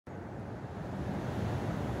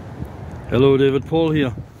Hello, David Paul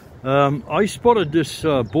here. I spotted this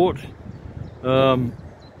boat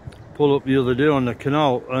pull up the other day on the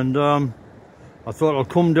canal, and I thought I'll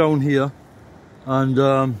come down here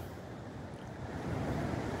and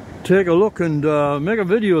take a look and make a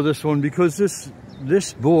video of this one, because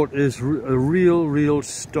this boat is a real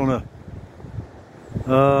stunner.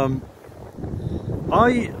 I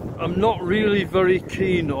am not really very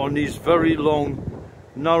keen on these very long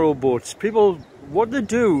narrow boats. People, what they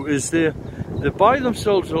do is they buy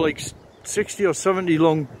themselves a like 60 or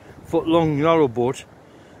 70 foot long narrow boat.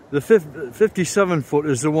 The 57 foot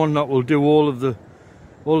is the one that will do all of the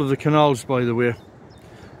canals, by the way,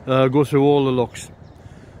 go through all the locks.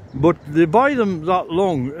 But they buy them that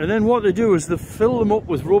long, and then what they do is they fill them up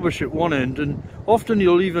with rubbish at one end, and often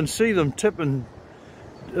you'll even see them tipping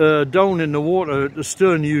down in the water at the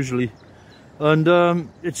stern usually, and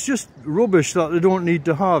it's just rubbish that they don't need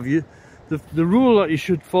to have. The rule that you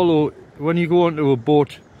should follow when you go onto a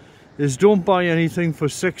boat is don't buy anything for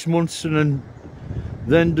 6 months and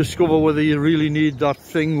then discover whether you really need that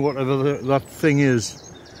thing, whatever that thing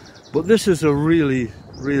is. But this is a really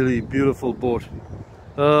beautiful boat.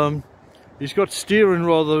 He's got steering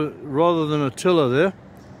rather than a tiller there.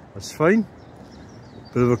 That's fine.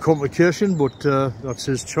 Bit of a complication, but that's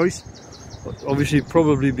his choice. Obviously,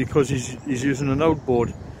 probably because he's using an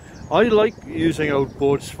outboard. I like using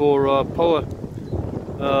outboards for power,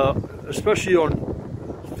 especially on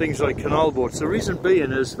things like canal boats. The reason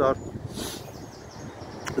being is that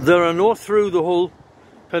there are no through the hull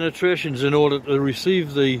penetrations in order to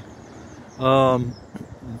receive the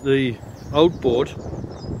outboard,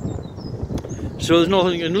 so there's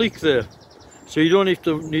nothing can leak there. So you don't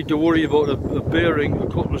need to worry about a bearing, a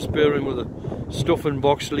cutlass bearing with a stuffing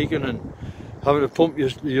box leaking and having to pump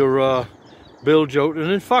your bilge out.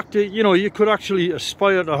 And in fact, you know, you could actually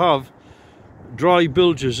aspire to have dry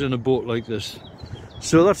bilges in a boat like this.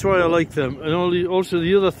 So that's why I like them. And also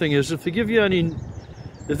the other thing is, if they give you any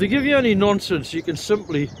nonsense, you can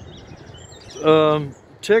simply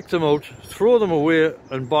take them out, throw them away,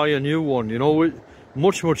 and buy a new one. You know,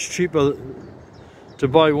 much cheaper to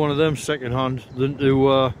buy one of them second hand than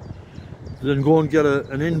go and get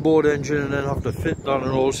an inboard engine and then have to fit that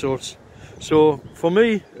and all sorts. So for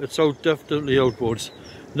me, it's definitely outboards.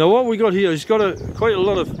 Now what we got here, he's got quite a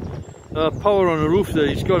lot of power on the roof there.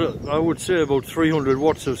 He's got I would say about 300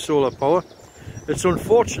 watts of solar power. It's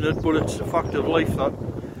unfortunate, but it's a fact of life that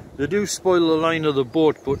they do spoil the line of the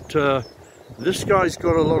boat. But this guy's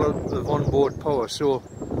got a lot of onboard power, so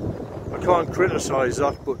I can't criticise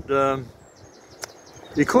that. But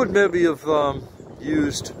he could maybe have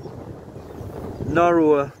used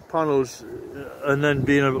narrower panels and then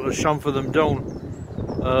being able to chamfer them down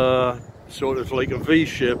sort of like a V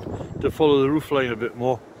shape to follow the roof line a bit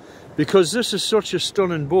more, because this is such a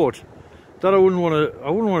stunning boat that I wouldn't want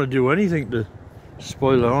to do anything to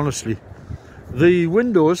spoil it, honestly. The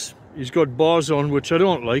windows, he's got bars on, which I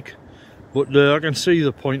don't like, but I can see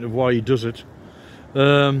the point of why he does it.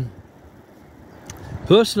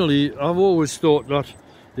 Personally, I've always thought that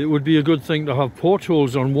it would be a good thing to have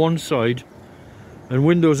portholes on one side and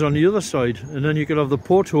windows on the other side, and then you could have the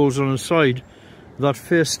portholes on the side that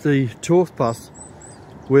face the towpath,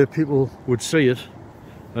 where people would see it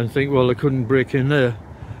and think, well, they couldn't break in there.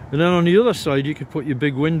 And then on the other side you could put your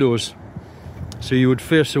big windows, so you would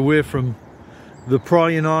face away from the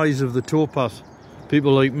prying eyes of the towpath,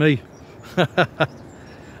 people like me.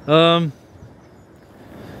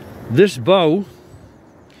 This bow,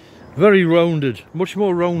 very rounded, much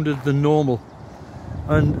more rounded than normal.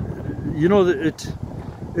 And you know that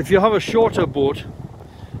if you have a shorter boat,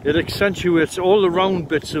 it accentuates all the round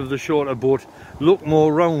bits of the shorter boat look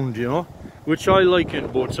more round, you know, which I like in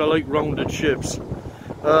boats. I like rounded shapes.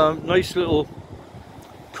 Nice little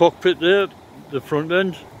cockpit there, the front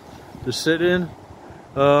end to sit in.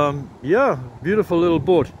 Yeah, beautiful little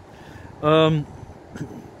boat.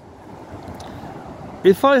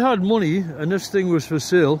 If I had money and this thing was for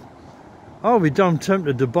sale, I would be damn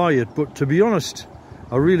tempted to buy it. But to be honest,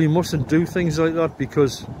 I really mustn't do things like that,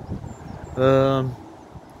 because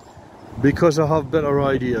I have better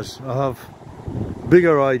ideas. I have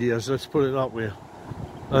bigger ideas, let's put it that way.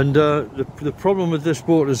 And the problem with this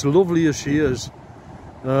boat, as lovely as she is,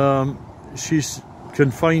 she's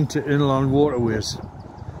confined to inland waterways.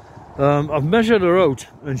 I've measured her out,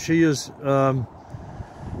 and she is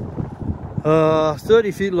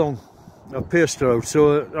 30 feet long. I've paced her out,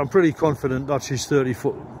 so I'm pretty confident that she's 30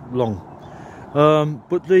 foot long.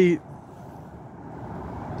 But the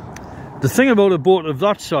thing about a boat of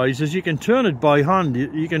that size is you can turn it by hand.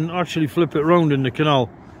 You can actually flip it round in the canal.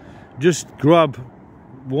 Just grab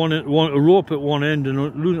a rope at one end and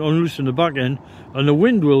unloosen the back end, and the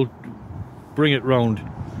wind will bring it round.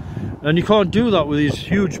 And you can't do that with these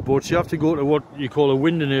huge boats. You have to go to what you call a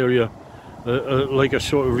winding area, like a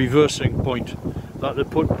sort of reversing point that they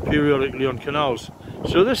put periodically on canals.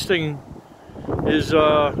 So this thing is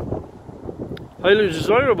highly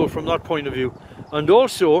desirable from that point of view, and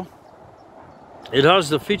also it has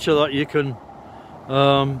the feature that you can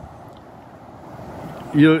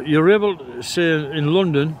you're able to, say in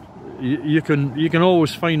London, you can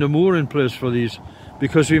always find a mooring place for these,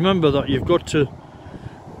 because remember that you've got to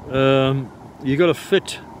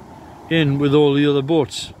fit in with all the other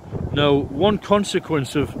boats. Now, one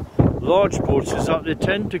consequence of large boats is that they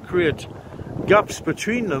tend to create gaps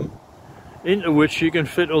between them into which you can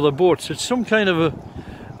fit other boats. It's some kind of a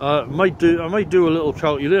I might do a little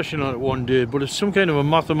calculation on it one day, but it's some kind of a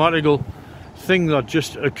mathematical thing that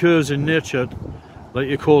just occurs in nature, like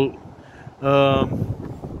you call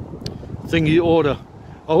thingy order.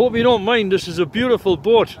 I hope you don't mind. This is a beautiful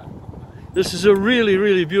boat. This is a really,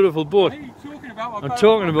 really beautiful boat. What are you talking about? I'm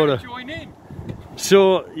talking about it. Join in.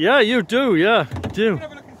 So yeah, you do, yeah, do.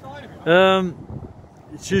 Have a look inside of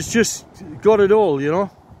it. She's just got it all, you know.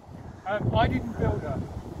 I didn't build her.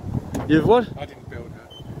 You've what? I didn't build her.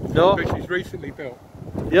 No. But she's recently built.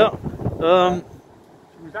 Yeah. She was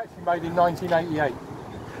actually made in 1988.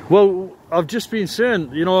 Well, I've just been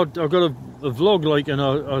saying, you know, I've got a vlog, like, and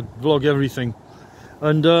I vlog everything,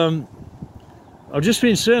 and I've just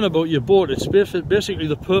been saying about your boat. It's basically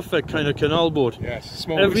the perfect kind of canal boat. Yes,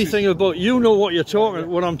 small. Everything about, you know what you're talking,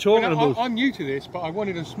 what I'm talking about. I'm new to this, but I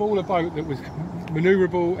wanted a smaller boat that was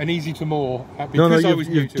manoeuvrable and easy to moor. Because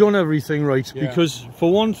you've done everything right. Yeah. Because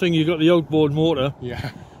for one thing, you've got the outboard motor.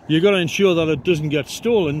 Yeah. You've got to ensure that it doesn't get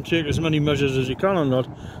stolen. Take as many measures as you can on that.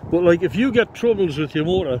 But like, if you get troubles with your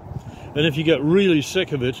motor, and if you get really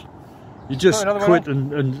sick of it, you just quit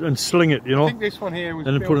and sling it, you know. I think this one here was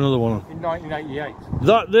and then put another one on. In 1988.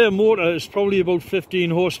 That there motor is probably about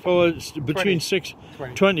 15 horsepower, between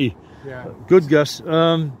 20. Yeah. Good guess.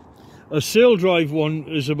 A sail drive one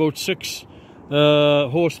is about 6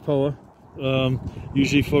 horsepower,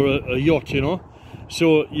 usually for a yacht, you know.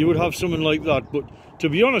 So you would have something like that. But to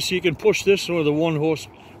be honest, you can push this or the 1 horse.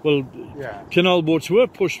 Well, yeah. Canal boats were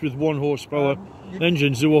pushed with 1 horsepower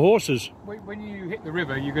engines. There were horses. When you hit the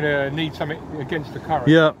river, you're going to need something against the current.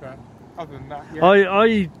 Yeah. But other than that, yeah.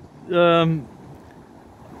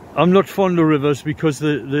 I'm not fond of rivers because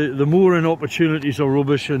the mooring opportunities are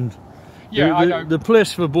rubbish, and yeah, I know. The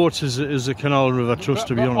place for boats is the canal and river trust,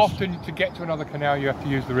 to be honest. Often to get to another canal, you have to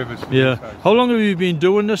use the rivers. Yeah. How long have you been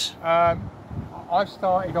doing this? I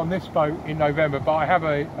started on this boat in November, but I have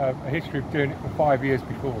a history of doing it for 5 years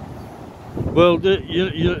before. Well,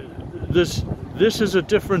 this is a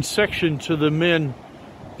different section to the main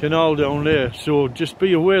canal down there, so just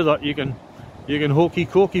be aware that you can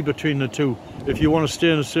hokey-cokey between the two if you want to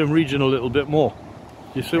stay in the same region a little bit more.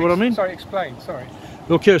 You see what I mean? Sorry, explain, sorry.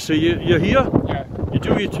 Okay, so you're here, yeah. You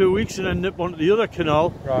do your 2 weeks and then nip onto the other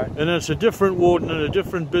canal, right. And then it's a different warden and a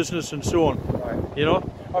different business and so on, right. You know?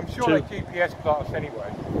 I'm sure they GPS class anyway.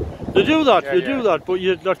 They do that, do that, but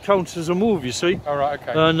that counts as a move, you see? All right,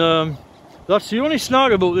 okay. And that's the only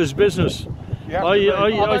snag about this business. Yeah,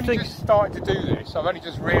 I've only just started to do this. I've only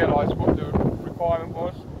just realised what the requirement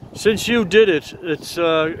was. Since you did it, it's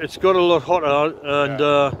got a lot hotter, and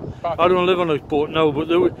I don't live on a boat now. But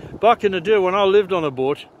back in the day when I lived on a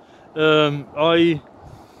boat, I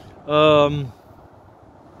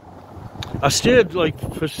stayed like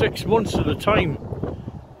for 6 months at a time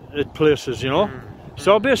at places, you know.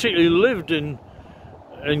 So I basically lived in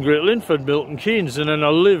Great Linford, Milton Keynes, and then I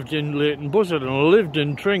lived in Leighton Buzzard, and I lived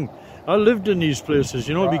in Tring. I lived in these places,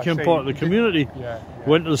 you know. Right, became part of the community.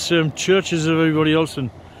 Went to the same churches as everybody else, and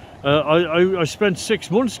I spent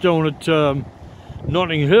 6 months down at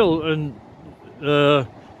Notting Hill, and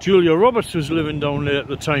Julia Roberts was living down there at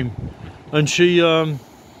the time, and she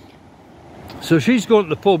so she's going to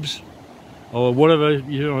the pubs or whatever,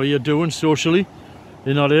 you know, you're doing socially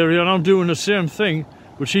in that area, and I'm doing the same thing,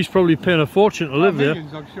 but she's probably paying a fortune to live there.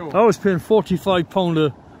 I'm sure. I was paying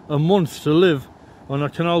 £45 a month to live on a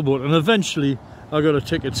canal boat, and eventually I got a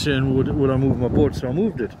ticket saying would I move my boat, so I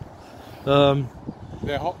moved it.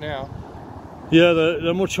 They're hot now. Yeah,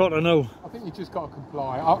 they're much hotter now. I think you just got to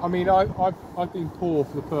comply. I mean, I've been poor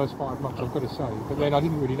for the first 5 months, I've got to say, but then I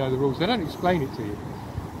didn't really know the rules. They don't explain it to you.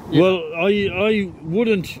 Well, I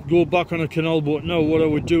wouldn't go back on a canal boat now. What I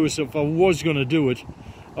would do is, if I was going to do it,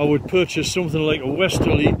 I would purchase something like a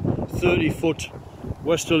westerly, 30-foot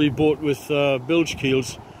westerly boat with bilge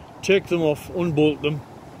keels, take them off, unbolt them,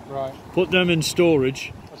 right, put them in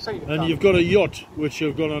storage, and you've got a yacht which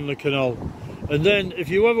you've got on the canal. And then if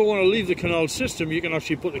you ever want to leave the canal system, you can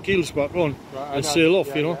actually put the keels back on and sail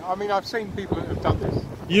off, you know. I mean, I've seen people that have done this.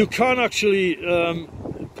 You can actually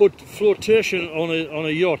put flotation on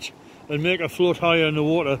a yacht and make it float higher in the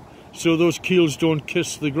water so those keels don't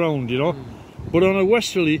kiss the ground, you know. But on a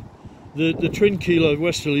westerly, the twin keeler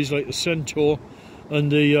westerlies like the Centaur and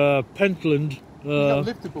the Pentland,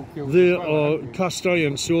 they are cast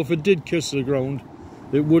iron, so if it did kiss the ground,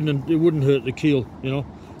 it wouldn't hurt the keel, you know.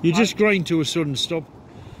 You just grind to a sudden stop.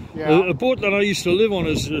 Yeah. A boat that I used to live on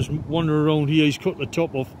is wandering around here. He's cut the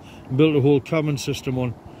top off and built a whole cabin system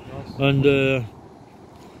on. Nice. And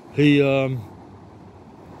he, you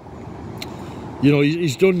know,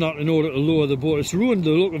 he's done that in order to lower the boat. It's ruined the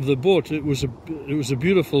look of the boat. It was a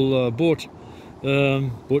beautiful boat,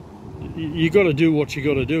 but you got to do what you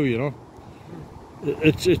got to do, you know.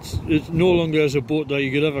 It's no longer as a boat that you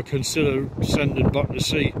could ever consider sending back to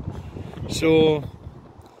sea. So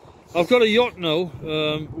I've got a yacht now,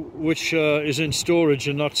 which is in storage,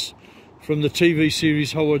 and that's from the TV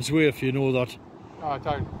series Howard's Way, if you know that. No, I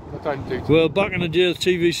don't do. Well, back in the day, the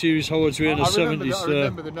TV series Howard's Way in the 70s. I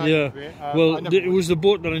remember the name of it. Well, it was the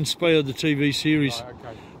boat that inspired the TV series. Right,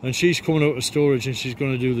 okay. And she's coming out of storage, and she's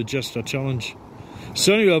going to do the Jester Challenge. Okay.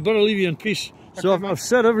 So anyway, I better leave you in peace. So I've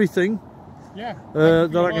said everything that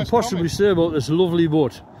I can possibly say about this lovely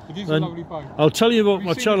boat. It is a lovely boat. I'll tell you about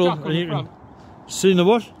my channel, and you can see the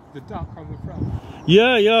what? The duck on the front.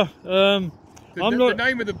 Yeah. The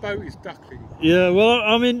name of the boat is Duckling. Yeah, well,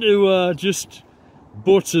 I'm into just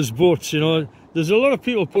boats as boats, you know. There's a lot of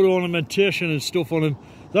people put ornamentation and stuff on them.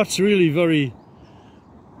 That's really very,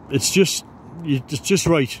 it's just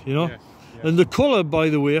right, you know. Yes. And the colour, by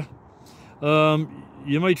the way,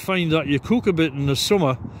 you might find that you cook a bit in the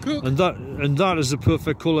summer, and that is the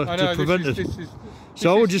perfect colour to prevent it.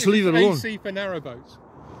 So I would just leave it alone. AC for narrowboats.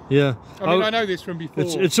 Yeah. I mean, I know this from before.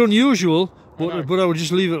 It's unusual, but I would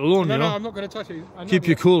just leave it alone, you know. No, I'm not going to touch it. Keep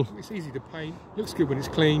you cool. It's easy to paint. Looks good when it's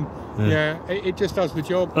clean. Yeah, it just does the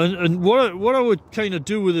job. And what I would kind of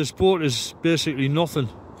do with this boat is basically nothing.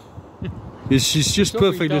 It's just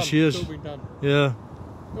perfect as she is. It's all been done. Yeah.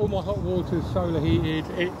 All my hot water's solar heated.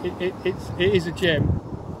 It is a gem.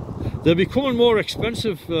 They're becoming more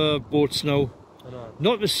expensive boats now.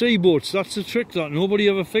 Not the sea boats. That's the trick that nobody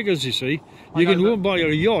ever figures. You see, you can go and buy a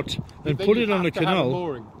yacht and put it on the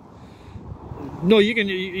canal. No, you can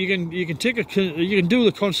take you can do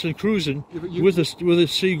the constant cruising with a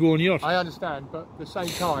seagoing yacht. I understand, but at the same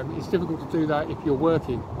time, it's difficult to do that if you're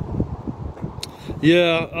working.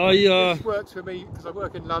 Yeah, this works for me because I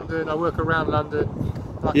work in London. I work around London.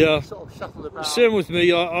 I can sort of shuffle about. Same with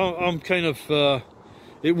me. I'm kind of.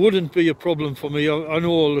 It wouldn't be a problem for me. I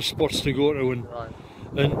know all the spots to go to, and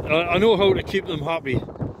I know how to keep them happy.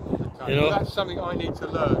 Okay. You know, well, that's something I need to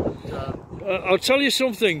learn. I'll tell you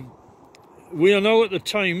something. We are now at the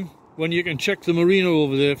time when you can check the marina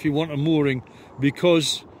over there if you want a mooring,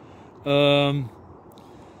 because they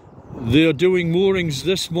are doing moorings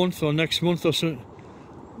this month or next month or so.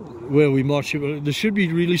 Where we march, they should be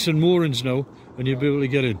releasing moorings now, and you'll be able to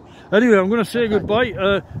get in. Anyway, I'm going to say goodbye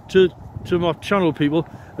to my channel people.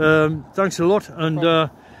 Thanks a lot, and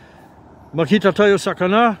makita tayo sa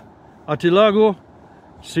kana, atilago.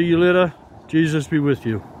 See you later. Jesus be with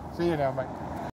you. See you now, mate.